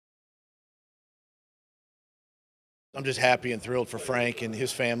I'm just happy and thrilled for Frank and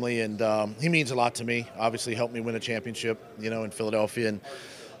his family, and he means a lot to me. Obviously, helped me win a championship, in Philadelphia, and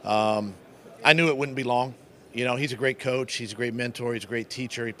I knew it wouldn't be long. He's a great coach, he's a great mentor, he's a great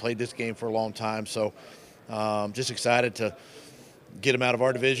teacher. He played this game for a long time, so just excited to get him out of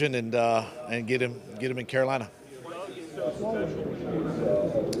our division and get him in Carolina.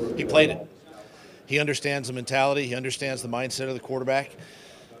 He played it. He understands the mentality. He understands the mindset of the quarterback.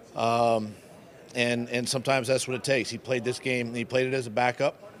 And sometimes that's what it takes. He played this game. He played it as a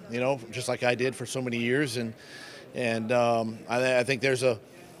backup, just like I did for so many years. And I think there's a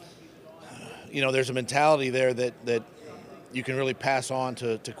mentality there that you can really pass on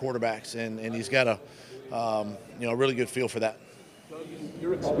to quarterbacks, and he's got a really good feel for that.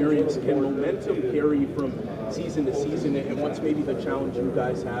 Your experience, can momentum carry from season to season, and what's maybe the challenge you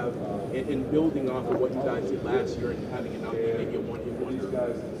guys have in building off of what you guys did last year and having it not be maybe a one-hit wonder?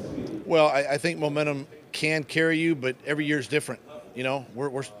 Well, I think momentum can carry you, but every year is different.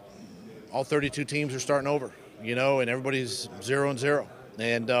 We're all 32 teams are starting over, and everybody's 0-0.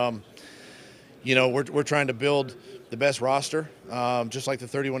 And, we're trying to build the best roster, just like the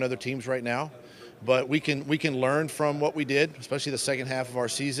 31 other teams right now. But we can learn from what we did, especially the second half of our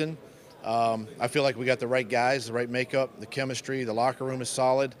season. I feel like we got the right guys, the right makeup, the chemistry, the locker room is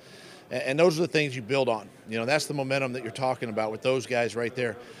solid. And those are the things you build on. That's the momentum that you're talking about with those guys right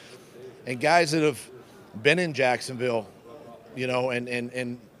there. And guys that have been in Jacksonville,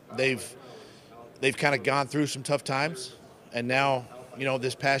 and they've kind of gone through some tough times. And now,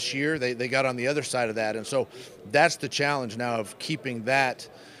 this past year, they got on the other side of that. And so that's the challenge now of keeping that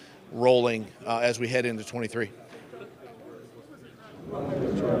rolling as we head into 23.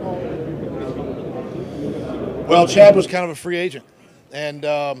 Well, Chad was kind of a free agent. And,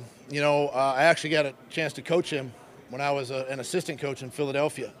 I actually got a chance to coach him when I was an assistant coach in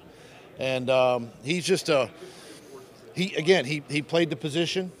Philadelphia. And he's just he played the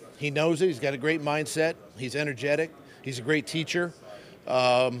position. He knows it. He's got a great mindset. He's energetic. He's a great teacher.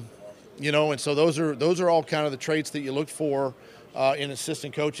 And so those are all kind of the traits that you look for in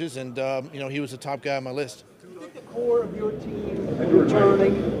assistant coaches. And, he was the top guy on my list. Do you think the core of your team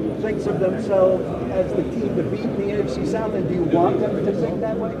returning thinks of themselves as the team to beat in the AFC South, and do you want them to think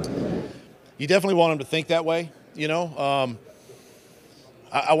that way? You definitely want them to think that way,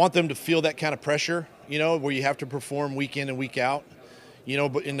 I want them to feel that kind of pressure, where you have to perform week in and week out.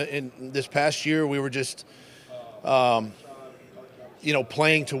 But in this past year, we were just, playing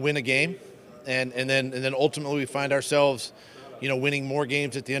to win a game. And then ultimately we find ourselves, winning more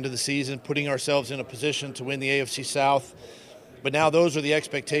games at the end of the season, putting ourselves in a position to win the AFC South. But now those are the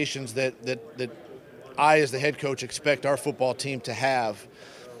expectations that I, as the head coach, expect our football team to have.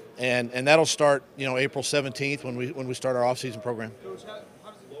 And that'll start, April 17th when we start our offseason program.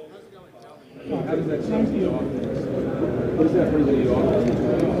 How does that change the offense? What does that bring to the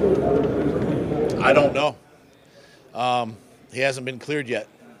offense? I don't know. He hasn't been cleared yet.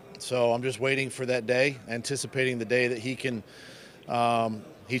 So I'm just waiting for that day, anticipating the day that he can,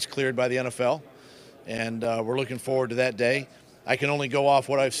 he's cleared by the NFL. And we're looking forward to that day. I can only go off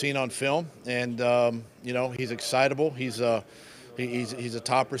what I've seen on film. And, he's excitable. He's a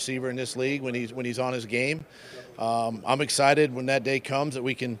top receiver in this league when he's on his game. I'm excited when that day comes that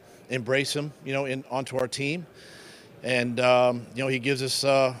we can embrace him, onto our team. And, he gives us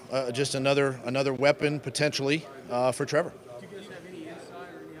just another weapon potentially for Trevor.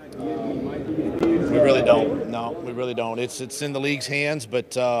 We really don't. No, we really don't. It's in the league's hands,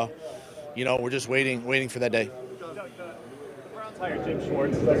 but, we're just waiting for that day. The Browns hired Jim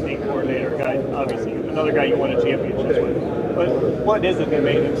Schwartz as their team coordinator, guy, obviously another guy you won a championship with. But what is it that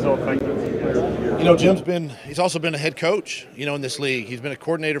made him so effective? He's also been a head coach, in this league. He's been a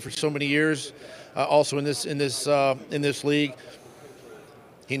coordinator for so many years, also in this league.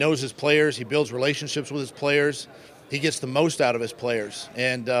 He knows his players. He builds relationships with his players. He gets the most out of his players.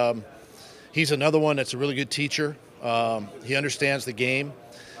 And he's another one that's a really good teacher. He understands the game.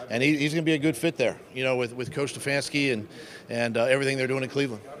 And he's going to be a good fit there, with Coach Stefanski and everything they're doing in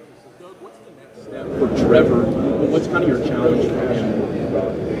Cleveland. Doug, what's the next step for Trevor? What's kind of your challenge for him?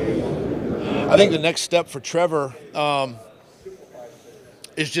 I think the next step for Trevor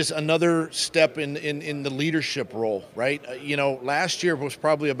is just another step in the leadership role, right? Last year was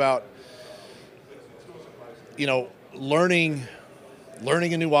probably about, learning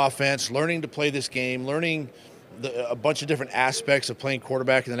a new offense, learning to play this game, learning a bunch of different aspects of playing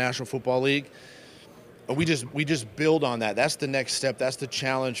quarterback in the National Football League. We just build on that. That's the next step. That's the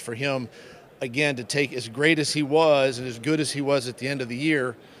challenge for him, again, to take as great as he was and as good as he was at the end of the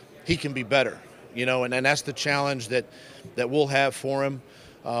year, he can be better, and that's the challenge that we'll have for him.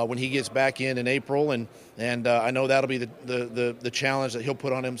 when he gets back in April, and I know that'll be the challenge that he'll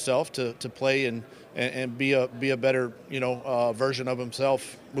put on himself to play and be a better version of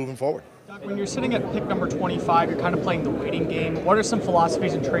himself moving forward. When you're sitting at pick number 25, you're kind of playing the waiting game. What are some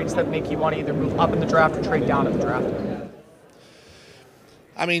philosophies and traits that make you want to either move up in the draft or trade down in the draft?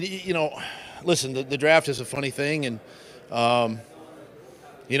 I mean, listen, the draft is a funny thing, and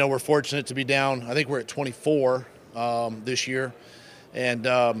we're fortunate to be down. I think we're at 24 this year, and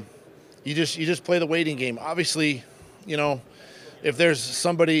you just play the waiting game. Obviously, if there's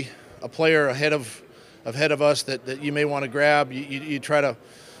a player ahead of us that you may want to grab, you try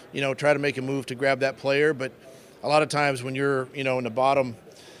to make a move to grab that player. But a lot of times when you're in the bottom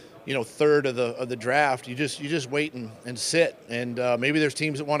third of the draft, you just wait and sit, and maybe there's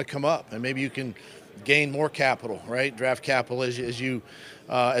teams that want to come up, and maybe you can gain more capital, right? Draft capital as you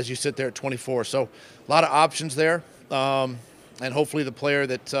sit there at 24. So a lot of options there, and hopefully the player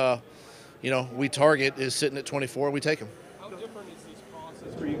that we target is sitting at 24. We take him. How different is this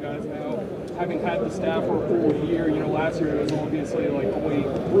process for you guys now, having had the staff for a full year? Last year it was obviously like only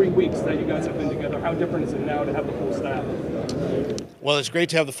 3 weeks that you guys have been together. How different is it now to have the full staff? Well, it's great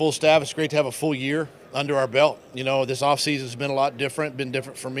to have the full staff. It's great to have a full year under our belt. This offseason has been a lot different, been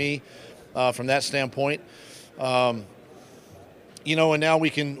different for me from that standpoint. And now we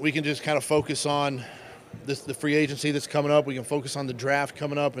can just kind of focus on the free agency that's coming up. We can focus on the draft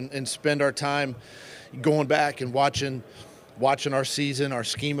coming up and spend our time going back and watching our season, our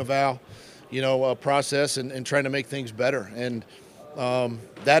scheme eval, process and trying to make things better. And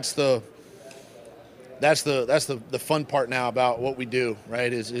that's the fun part now about what we do,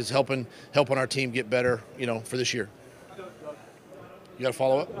 right? Is helping our team get better, for this year. You got a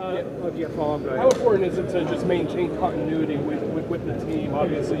follow up? How important is it to just maintain continuity with the team?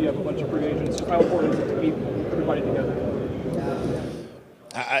 Obviously, you have a bunch of free agents. How important is it to keep everybody together?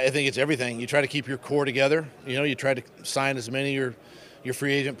 I think it's everything. You try to keep your core together. You try to sign as many of your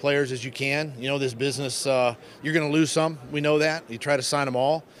free agent players as you can. This business, you're going to lose some. We know that. You try to sign them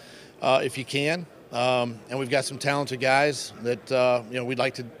all if you can. And we've got some talented guys that we'd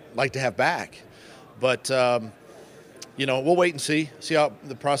like to have back. But we'll wait and see how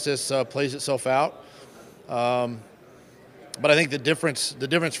the process plays itself out. But I think the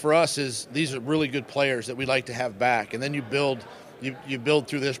difference for us is these are really good players that we'd like to have back, and then you build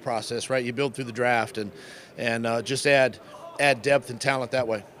through this process, right? You build through the draft and just add depth and talent that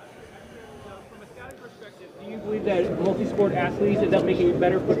way. From a scouting perspective, do you believe that multi-sport athletes end up making you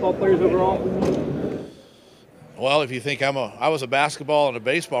better football players overall? Well, if you think I was a basketball and a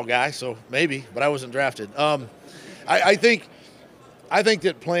baseball guy, so maybe, but I wasn't drafted. I think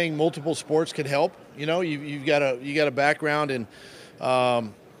that playing multiple sports could help. You've got a background in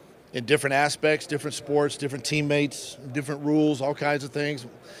different aspects, different sports, different teammates, different rules, all kinds of things.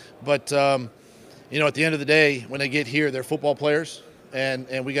 But at the end of the day, when they get here, they're football players,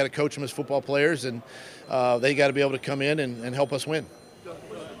 and we got to coach them as football players, and they got to be able to come in and help us win.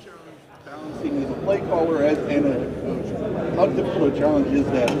 Balancing as a play caller and a coach, how difficult a challenge is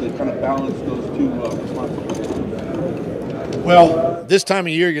that to kind of balance those two responsibilities? Well, this time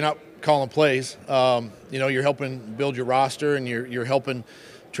of year, you're not calling plays. You're helping build your roster, and you're helping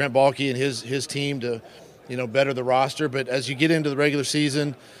Trent Baalke and his team to, better the roster. But as you get into the regular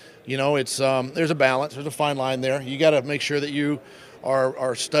season, it's there's a balance, there's a fine line there. You got to make sure that you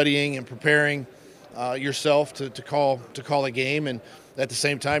are studying and preparing yourself to call a game, and at the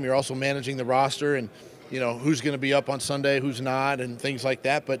same time, you're also managing the roster and who's going to be up on Sunday, who's not, and things like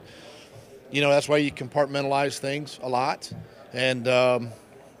that. But that's why you compartmentalize things a lot, and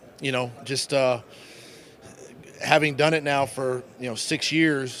just having done it now for 6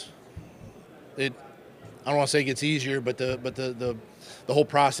 years, I don't want to say it gets easier, but the whole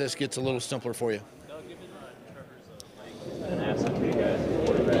process gets a little simpler for you. An asset for you guys,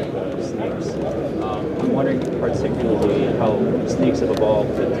 quarterback sneaks. I'm wondering particularly how sneaks have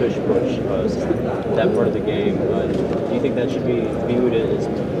evolved to tush push that part of the game. Do you think that should be viewed as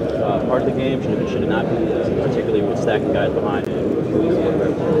part of the game? Should it not be, particularly with stacking guys behind it?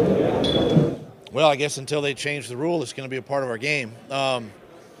 Well, I guess until they change the rule, it's going to be a part of our game.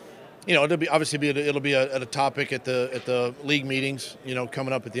 It'll be a topic at the league meetings,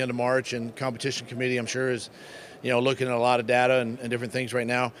 coming up at the end of March, and competition committee, I'm sure, is looking at a lot of data and different things right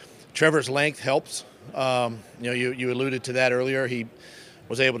now. Trevor's length helps. You alluded to that earlier. He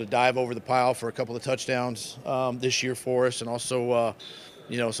was able to dive over the pile for a couple of touchdowns this year for us, and also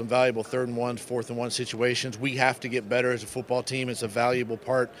some valuable 3rd and 1, 4th and 1 situations. We have to get better as a football team. It's a valuable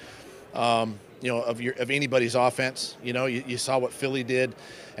part of anybody's offense. You saw what Philly did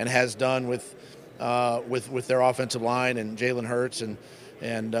and has done with their offensive line and Jalen Hurts, and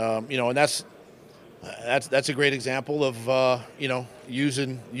and that's a great example of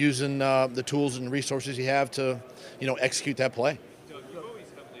using the tools and resources you have to execute that play.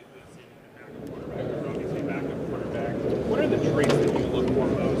 What are the traits that you look for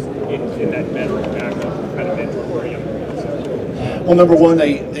most in that veteran backup kind of mentor for a young person? Well, number one,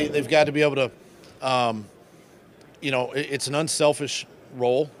 they've got to be able to, it's an unselfish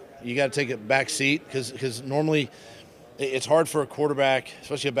role. You got to take a back seat because normally it's hard for a quarterback,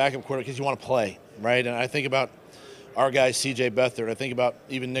 especially a backup quarterback, because you want to play, right? And I think about our guy C.J. Beathard. I think about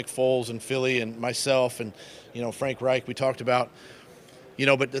even Nick Foles in Philly and myself and Frank Reich. We talked about,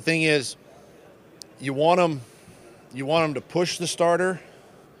 but the thing is, you want them to push the starter,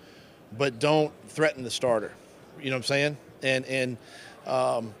 but don't threaten the starter. You know what I'm saying? And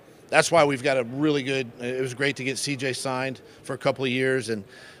that's why we've got a really good. It was great to get CJ signed for a couple of years, and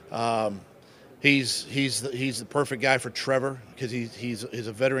he's the perfect guy for Trevor because he's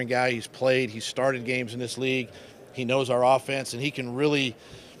a veteran guy. He's played. He's started games in this league. He knows our offense, and he can really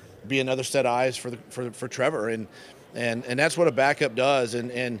be another set of eyes for Trevor. And that's what a backup does.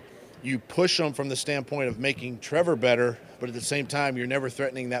 And you push them from the standpoint of making Trevor better, but at the same time, you're never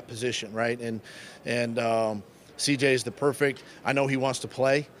threatening that position, right? And CJ is the perfect. I know he wants to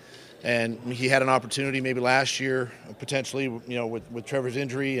play, and he had an opportunity maybe last year, potentially, with Trevor's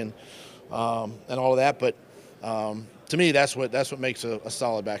injury and all of that. But to me, that's what makes a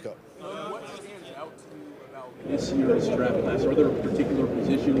solid backup. What stands out to you about this year's draft class? Are there particular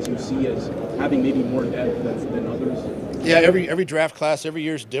positions you see as having maybe more depth than others? Yeah, every draft class every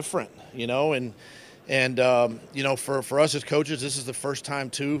year is different, and for us as coaches, this is the first time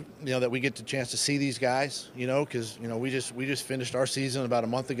too, that we get the chance to see these guys, because we just finished our season about a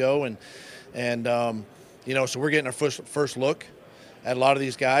month ago, and so we're getting our first look at a lot of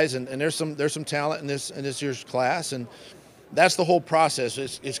these guys, and there's some talent in this year's class, and that's the whole process.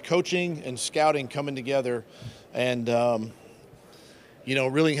 It's coaching and scouting coming together, and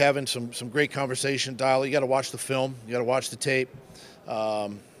really having some great conversation, dialogue. You got to watch the film, you got to watch the tape,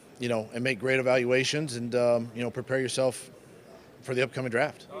 and make great evaluations, and prepare yourself for the upcoming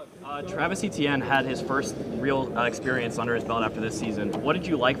draft. Travis Etienne had his first real experience under his belt after this season. What did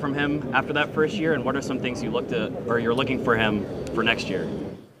you like from him after that first year, and what are some things you're looking for him for next year?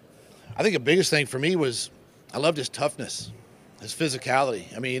 I think the biggest thing for me was I loved his toughness, his physicality.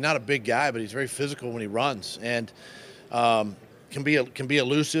 I mean, he's not a big guy, but he's very physical when he runs, and can be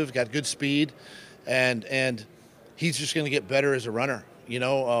elusive, got good speed, and he's just going to get better as a runner.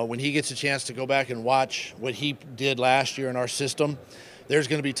 When he gets a chance to go back and watch what he did last year in our system, there's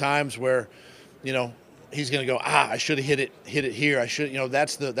going to be times where, he's going to go, I should have hit it here. I should,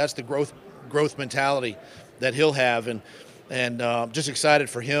 that's the growth mentality that he'll have, and just excited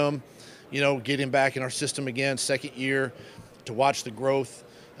for him, get him back in our system again, second year, to watch the growth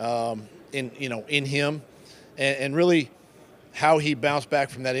in him, and really how he bounced back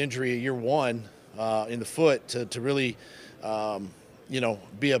from that injury year one in the foot to really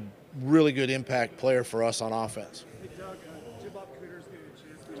be a really good impact player for us on offense. Hey Doug, Jim Bob Cooter's getting a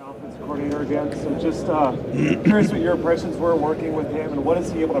chance to be an offensive coordinator again. So just curious what your impressions were working with him, and what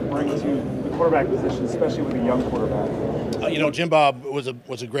is he able to bring to the quarterback position, especially with a young quarterback? Jim Bob was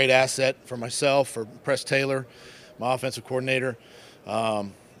a great asset for myself, for Press Taylor, my offensive coordinator. A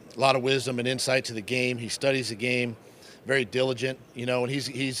lot of wisdom and insight to the game. He studies the game, very diligent, and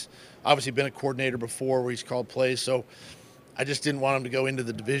he's obviously been a coordinator before where he's called plays. So I just didn't want him to go into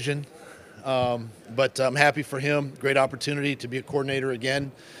the division. But I'm happy for him. Great opportunity to be a coordinator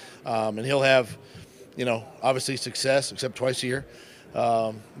again. And he'll have, obviously success, except twice a year.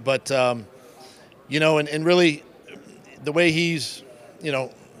 And really the way he's,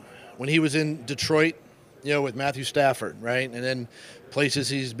 when he was in Detroit, with Matthew Stafford, right? And then places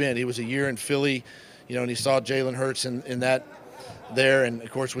he's been. He was a year in Philly, and he saw Jalen Hurts in that there. And, of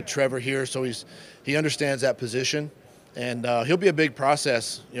course, with Trevor here. So he understands that position. And he'll be a big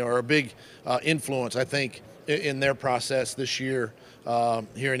process, or a big influence, I think, in their process this year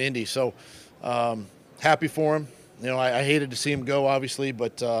here in Indy. So happy for him. I hated to see him go, obviously,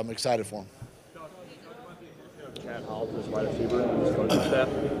 but I'm excited for him. Chad Hall, his wide receiver, and his coaching staff.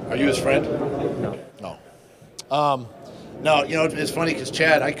 Are you his friend? No. No, it's funny because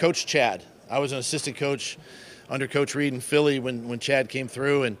I coached Chad. I was an assistant coach under Coach Reed in Philly when Chad came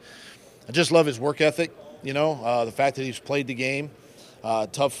through, and I just love his work ethic. The fact that he's played the game,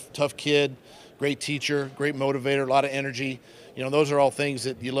 tough kid, great teacher, great motivator, a lot of energy. Those are all things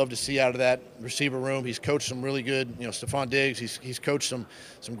that you love to see out of that receiver room. He's coached some really good, Stephon Diggs. He's coached some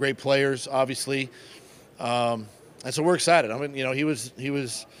great players, obviously, and so we're excited. I mean, he was,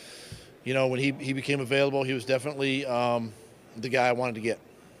 when he became available, he was definitely, the guy I wanted to get.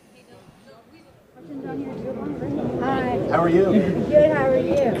 Hi. How are you? Good, how are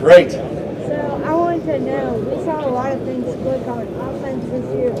you? Great. So I wanted to know, we saw a lot of things click on offense this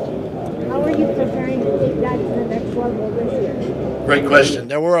year. How are you preparing to take that to the next level this year? Great question.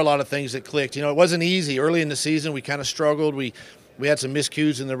 There were a lot of things that clicked. You know, it wasn't easy. Early in the season, we kind of struggled. We had some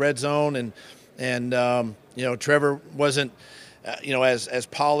miscues in the red zone, and you know, Trevor wasn't you know, as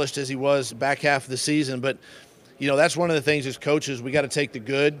polished as he was back half of the season. But you know, that's one of the things as coaches, we got to take the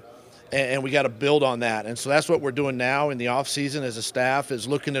good and we got to build on that. And so that's what we're doing now in the off season as a staff, is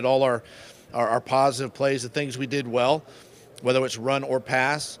looking at all our positive plays, the things we did well, whether it's run or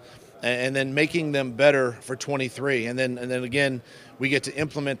pass, and then making them better for 23. And then again, we get to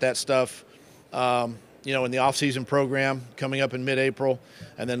implement that stuff, you know, in the off-season program coming up in mid-April,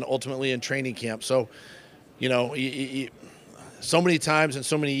 and then ultimately in training camp. So, you know, so many times in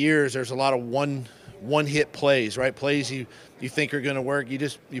so many years, there's a lot of one-hit plays, right? Plays you think are going to work. You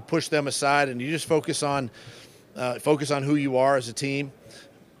push them aside and you just focus on who you are as a team.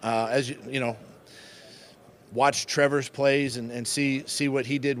 As you know, watch Trevor's plays and see what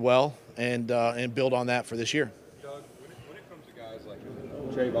he did well, and build on that for this year. Doug, when it comes to guys like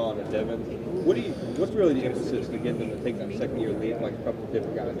Trayvon and Devin, what's really the emphasis to get them to take that second-year lead, like a couple of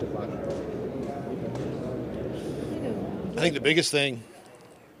different guys did last year? I think the biggest thing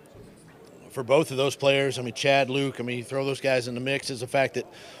for both of those players, I mean, Chad, Luke, I mean, you throw those guys in the mix, is the fact that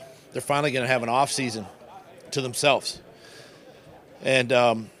they're finally going to have an off season to themselves, and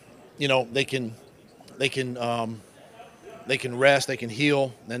you know, they can rest, they can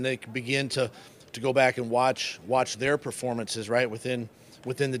heal, and they can begin to go back and watch their performances, right, within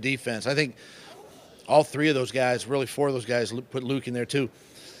the defense. I think all three of those guys, really four of those guys, put Luke in there too.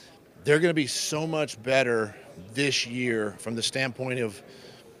 They're going to be so much better this year from the standpoint of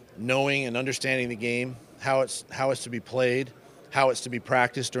knowing and understanding the game, how it's to be played, how it's to be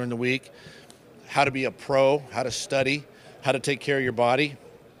practiced during the week, how to be a pro, how to study, how to take care of your body.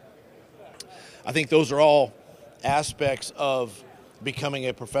 I think those are all aspects of becoming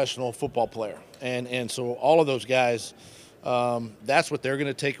a professional football player. And so all of those guys, that's what they're going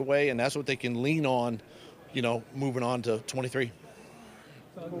to take away, and that's what they can lean on, you know, moving on to 23.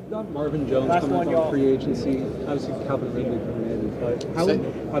 We've got Marvin Jones coming from free agency. Obviously, Calvin Ridley coming in. But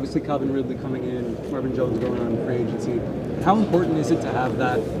obviously, Calvin Ridley coming in, Marvin Jones going on free agency. How important is it to have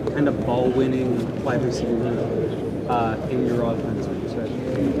that kind of ball-winning wide receiver in your offense?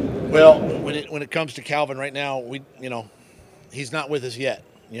 Well, when it comes to Calvin right now, he's not with us yet.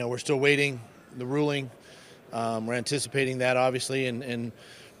 You know, we're still waiting the ruling. We're anticipating that, obviously, and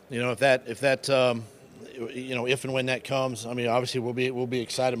you know, if and when that comes, I mean, obviously we'll be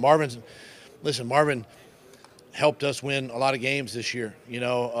excited. Marvin helped us win a lot of games this year. You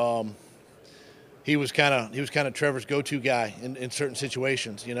know, he was kind of Trevor's go-to guy in certain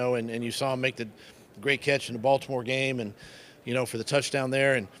situations. You know, and you saw him make the great catch in the Baltimore game, and you know, for the touchdown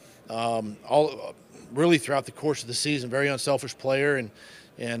there, and all really throughout the course of the season, very unselfish player,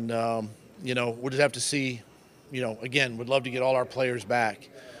 and you know, we'll just have to see. You know, again, would love to get all our players back,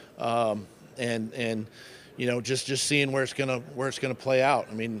 and you know, just seeing where it's gonna play out.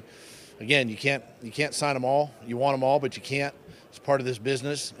 I mean, again, you can't sign them all. You want them all, but you can't. It's part of this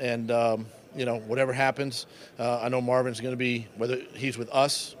business, and you know, whatever happens, I know Marvin's going to be, whether he's with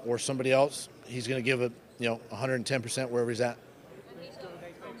us or somebody else, he's going to give it, you know, 110% wherever he's at.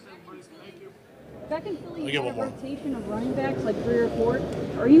 Back in Philly, you had a rotation of running backs, like 3 or 4.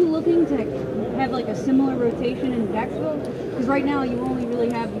 Are you looking to have like a similar rotation in Jacksonville? Because right now you only really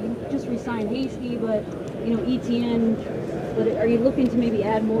have, you just re-signed Hasty, but you know, ETN. But are you looking to maybe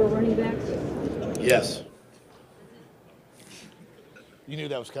add more running backs? Yes. You knew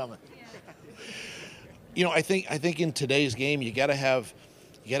that was coming. You know, I think in today's game you got to have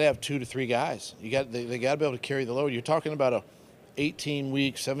 2 to 3 guys. They got to be able to carry the load. You're talking about a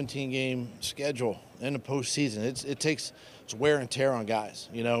 18-week, 17-game schedule in the postseason. It's wear and tear on guys,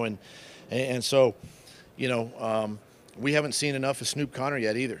 you know, and so, you know, we haven't seen enough of Snoop Connor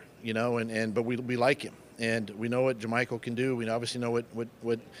yet either, you know, but we like him, and we know what Jermichael can do. We obviously know what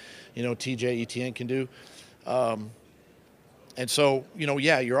you know, TJ ETN can do, and so, you know,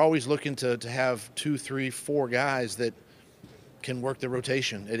 yeah, you're always looking to have 2, 3, 4 guys that can work the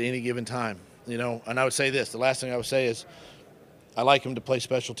rotation at any given time, you know. And I would say this: the last thing I would say is, I like him to play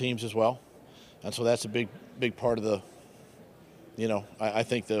special teams as well, and so that's a big part of the, you know, I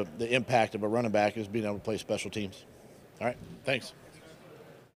think the impact of a running back is being able to play special teams. All right, thanks.